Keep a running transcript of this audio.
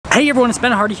Hey everyone, it's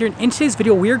Ben Hardy here, and in today's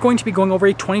video we are going to be going over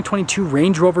a 2022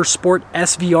 Range Rover Sport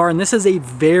SVR, and this is a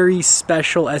very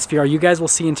special SVR you guys will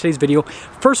see in today's video.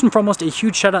 First and foremost, a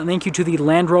huge shout out and thank you to the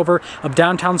Land Rover of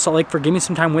downtown Salt Lake for giving me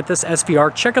some time with this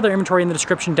SVR. Check out their inventory in the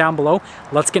description down below.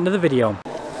 Let's get into the video.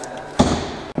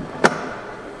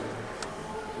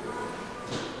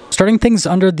 Starting things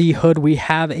under the hood, we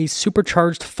have a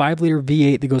supercharged 5-liter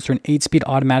V8 that goes through an 8-speed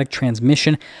automatic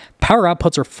transmission. Power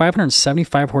outputs are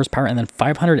 575 horsepower and then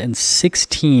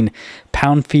 516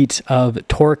 pound-feet of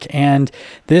torque. And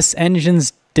this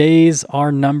engine's days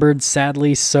are numbered,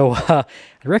 sadly, so I'd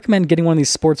recommend getting one of these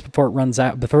sports before it runs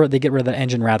out, before they get rid of that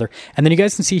engine rather. And then you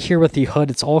guys can see here with the hood,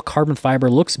 it's all carbon fiber,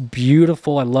 looks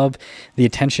beautiful. I love the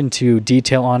attention to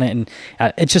detail on it, and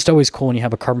it's just always cool when you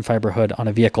have a carbon fiber hood on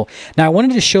a vehicle. Now I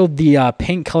wanted to show the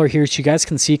paint color here so you guys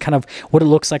can see kind of what it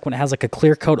looks like when it has like a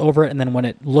clear coat over it, and then when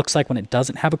it looks like when it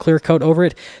doesn't have a clear coat over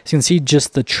it. So you can see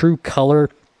just the true color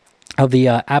of the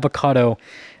avocado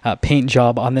paint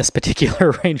job on this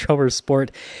particular Range Rover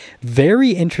Sport.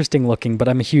 Very interesting looking, but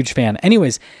I'm a huge fan.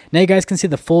 Anyways, now you guys can see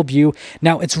the full view.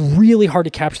 Now it's really hard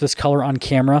to capture this color on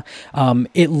camera.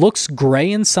 It looks gray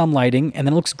in some lighting, and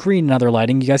then it looks green in other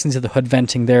lighting. You guys can see the hood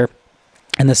venting there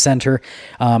in the center,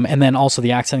 and then also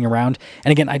the accenting around.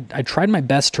 And again, I tried my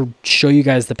best to show you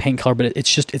guys the paint color, but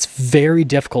it's very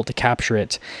difficult to capture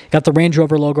it. Got the Range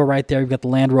Rover logo right there. You've got the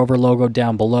Land Rover logo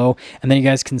down below, and then you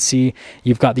guys can see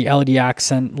you've got the LED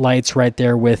accent lights right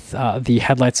there with the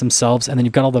headlights themselves, and then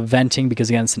you've got all the venting because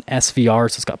again it's an SVR,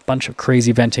 so it's got a bunch of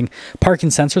crazy venting, parking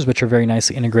sensors which are very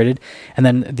nicely integrated, and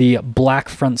then the black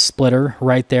front splitter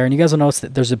right there. And you guys will notice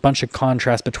that there's a bunch of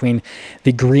contrast between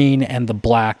the green and the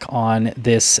black on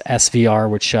this SVR,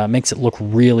 which makes it look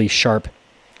really sharp.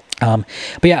 But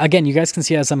yeah, again, you guys can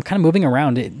see as I'm kind of moving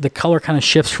around, the color kind of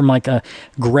shifts from like a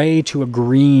gray to a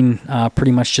green,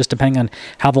 pretty much just depending on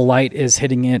how the light is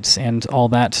hitting it and all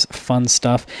that fun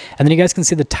stuff. And then you guys can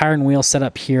see the tire and wheel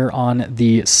setup here on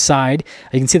the side.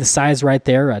 You can see the size right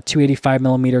there, 285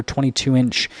 millimeter,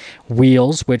 22-inch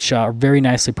wheels, which are very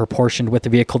nicely proportioned with the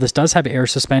vehicle. This does have air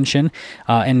suspension,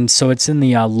 and so it's in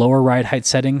the lower ride height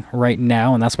setting right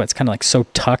now, and that's why it's kind of like so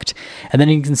tucked. And then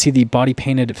you can see the body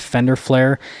painted fender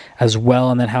flare as well,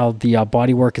 and then how the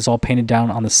bodywork is all painted down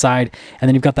on the side, and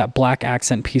then you've got that black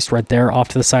accent piece right there off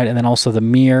to the side, and then also the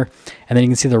mirror, and then you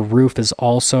can see the roof is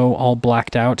also all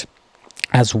blacked out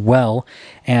as well.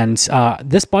 And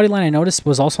this body line I noticed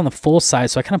was also on the full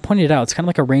size, so I kind of pointed it out. It's kind of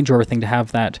like a Range Rover thing to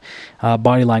have that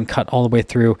body line cut all the way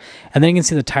through. And then you can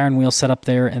see the tire and wheel setup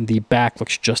there, and the back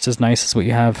looks just as nice as what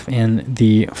you have in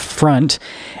the front.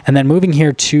 And then moving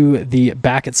here to the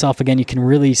back itself, again, you can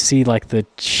really see like the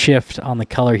shift on the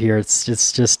color here. It's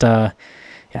just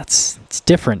yeah, it's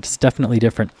different. It's definitely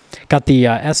different. Got the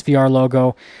SVR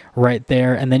logo right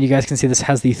there, and then you guys can see this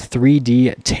has the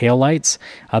 3D taillights.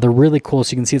 They're really cool,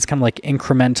 so you can see it's kind of like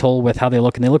incremental with how they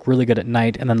look, and they look really good at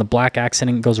night. And then the black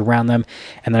accenting goes around them,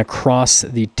 and then across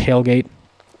the tailgate,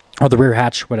 or the rear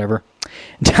hatch, whatever.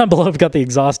 Down below, we've got the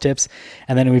exhaust tips,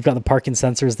 and then we've got the parking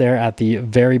sensors there at the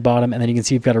very bottom, and then you can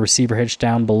see you've got a receiver hitch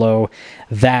down below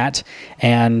that.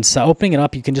 And so opening it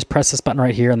up, you can just press this button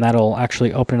right here, and that'll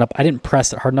actually open it up. I didn't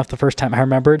press it hard enough the first time. I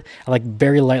remembered. I like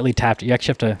very lightly tapped it. You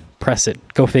actually have to press it.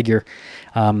 Go figure.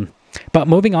 But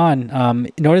moving on,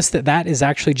 notice that that is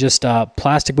actually just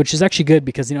plastic, which is actually good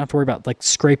because you don't have to worry about like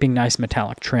scraping nice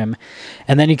metallic trim.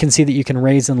 And then you can see that you can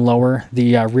raise and lower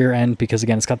the rear end because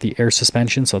again, it's got the air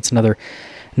suspension. So it's another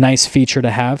nice feature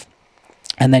to have.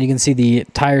 And then you can see the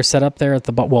tire setup there at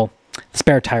the bottom. Well,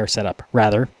 spare tire setup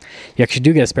rather. You actually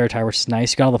do get a spare tire, which is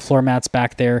nice. You got all the floor mats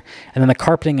back there, and then the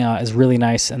carpeting is really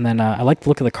nice. And then I like the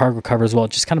look of the cargo cover as well.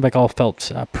 It just kind of like all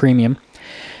felt premium.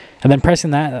 And then pressing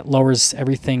that lowers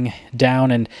everything down.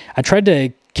 And I tried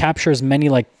to capture as many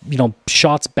like,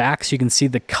 shots back so you can see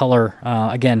the color,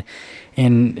 again,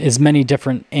 in as many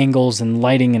different angles and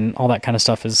lighting and all that kind of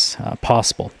stuff as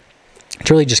possible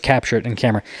to really just capture it in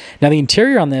camera. Now the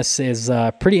interior on this is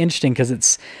pretty interesting because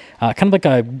it's kind of like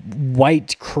a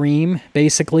white cream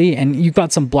basically, and you've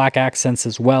got some black accents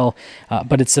as well,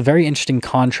 but it's a very interesting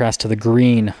contrast to the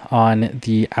green on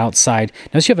the outside.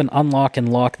 Notice you have an unlock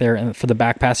and lock there for the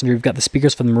back passenger. You've got the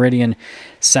speakers for the Meridian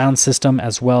sound system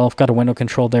as well. I've got a window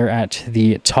control there at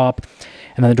the top,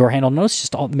 and then the door handle. Notice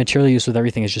just all the material used with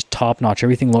everything is just top notch.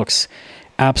 Everything looks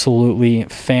absolutely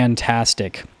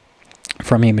fantastic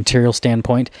from a material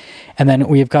standpoint. And then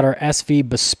we've got our SV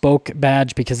bespoke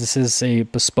badge because this is a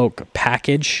bespoke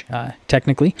package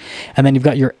technically. And then you've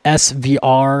got your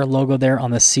SVR logo there on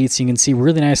the seats. You can see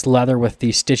really nice leather with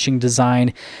the stitching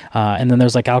design, and then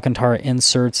there's like Alcantara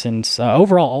inserts, and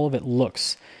overall all of it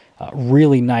looks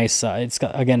really nice. It's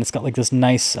got like this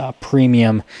nice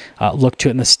premium look to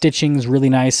it, and the stitching is really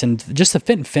nice, and just the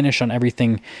fit and finish on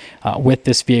everything with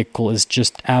this vehicle is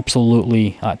just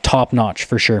absolutely top notch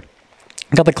for sure.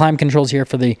 Got the climate controls here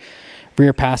for the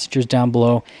rear passengers down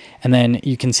below, and then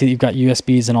you can see that you've got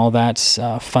USBs and all that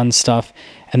fun stuff,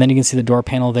 and then you can see the door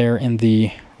panel there in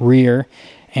the rear.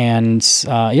 And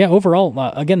yeah, overall,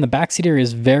 again, the backseat area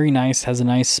is very nice, has a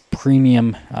nice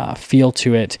premium feel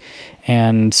to it.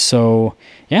 And so,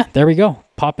 yeah, there we go.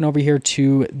 Popping over here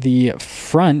to the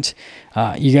front,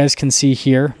 you guys can see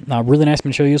here, really nice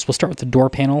material use. We'll start with the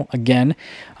door panel again.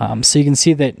 So you can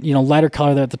see that, you know, lighter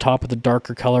color there at the top with the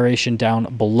darker coloration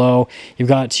down below. You've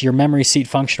got your memory seat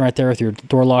function right there with your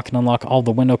door lock and unlock, all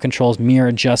the window controls, mirror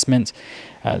adjustment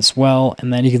as well.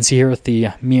 And then you can see here with the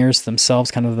mirrors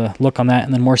themselves, kind of the look on that,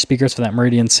 and then more speakers for that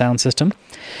Meridian sound system.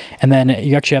 And then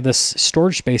you actually have this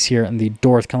storage space here in the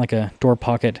door. It's kind of like a door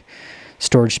pocket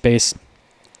storage space,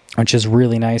 which is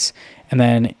really nice. And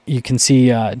then you can see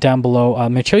down below,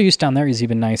 material use down there is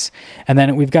even nice. And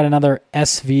then we've got another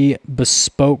SV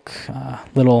bespoke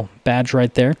little badge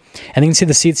right there. And you can see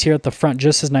the seats here at the front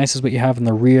just as nice as what you have in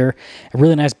the rear. A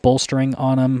really nice bolstering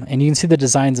on them. And you can see the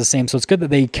design's the same. So it's good that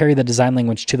they carry the design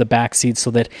language to the back seats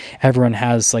so that everyone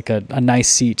has like a nice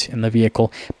seat in the vehicle.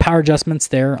 Power adjustments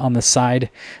there on the side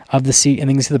of the seat. And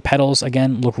then you can see the pedals,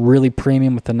 again, look really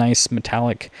premium with the nice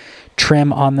metallic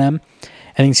trim on them.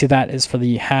 And you can see that is for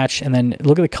the hatch. And then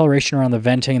look at the coloration around the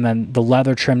venting and then the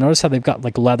leather trim. Notice how they've got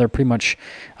like leather pretty much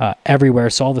everywhere.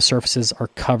 So all the surfaces are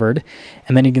covered.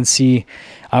 And then you can see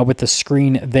with the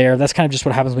screen there, that's kind of just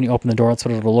what happens when you open the door. That's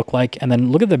what it'll look like. And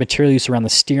then look at the material use around the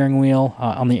steering wheel,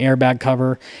 on the airbag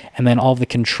cover, and then all of the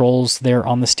controls there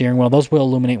on the steering wheel. Those will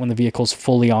illuminate when the vehicle's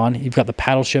fully on. You've got the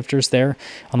paddle shifters there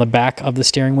on the back of the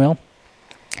steering wheel.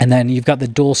 And then you've got the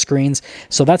dual screens.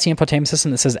 So that's the infotainment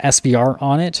system that says SVR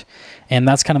on it. And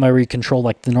that's kind of where you control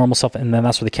like the normal stuff. And then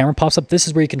that's where the camera pops up. This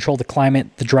is where you control the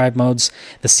climate, the drive modes,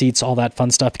 the seats, all that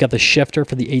fun stuff. You got the shifter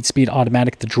for the 8-speed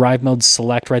automatic, the drive modes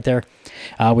select right there,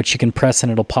 which you can press and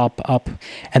it'll pop up.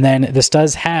 And then this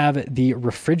does have the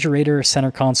refrigerator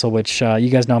center console, which you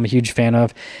guys know I'm a huge fan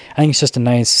of. I think it's just a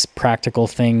nice practical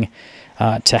thing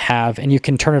to have, and you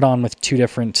can turn it on with 2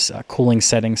 different cooling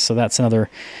settings, so that's another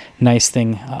nice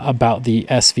thing about the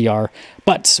SVR.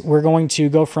 But we're going to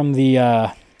go from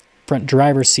the front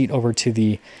driver's seat over to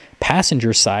the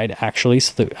passenger side, actually,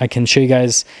 so that I can show you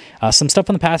guys some stuff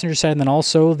on the passenger side, and then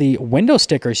also the window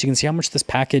stickers, so you can see how much this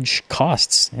package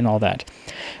costs and all that.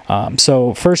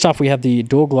 So first off, we have the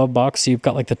dual glove box. So you've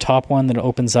got like the top one that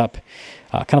opens up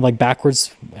kind of like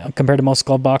backwards compared to most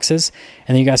glove boxes.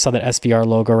 And then you guys saw that SVR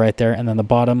logo right there. And then the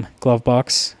bottom glove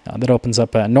box that opens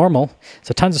up normal.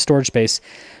 So tons of storage space.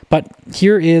 But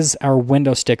here is our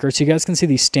window sticker. So you guys can see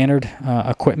the standard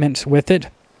equipment with it.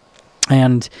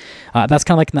 And that's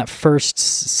kind of like in that first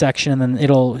section. And then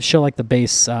it'll show like the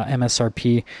base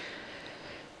MSRP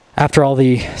after all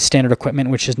the standard equipment,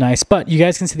 which is nice. But you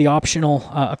guys can see the optional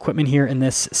equipment here in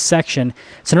this section.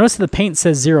 So notice that the paint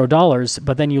says $0,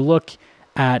 but then you look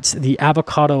at the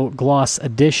Avocado Gloss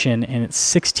Edition and it's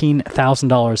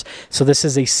 $16,000. So this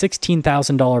is a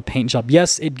 $16,000 paint job.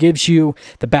 Yes, it gives you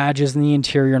the badges and the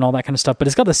interior and all that kind of stuff, but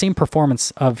it's got the same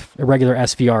performance of a regular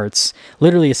SVR. It's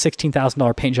literally a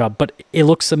 $16,000 paint job, but it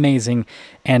looks amazing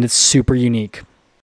and it's super unique.